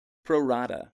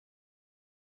Rata.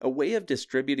 A way of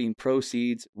distributing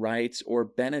proceeds, rights, or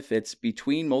benefits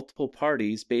between multiple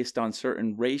parties based on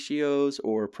certain ratios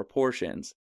or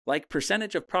proportions, like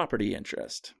percentage of property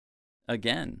interest.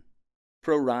 Again,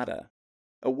 pro rata.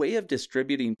 A way of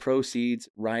distributing proceeds,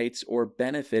 rights, or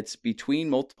benefits between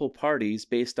multiple parties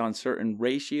based on certain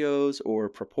ratios or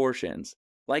proportions,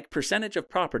 like percentage of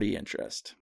property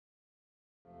interest.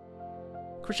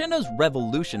 Crescendo's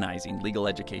revolutionizing legal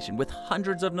education with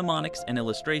hundreds of mnemonics and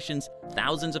illustrations,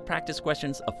 thousands of practice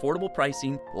questions, affordable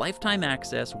pricing, lifetime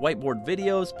access, whiteboard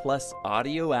videos, plus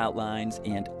audio outlines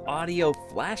and audio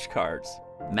flashcards.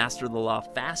 Master the law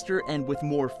faster and with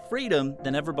more freedom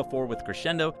than ever before with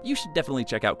Crescendo. You should definitely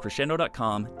check out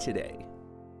crescendo.com today.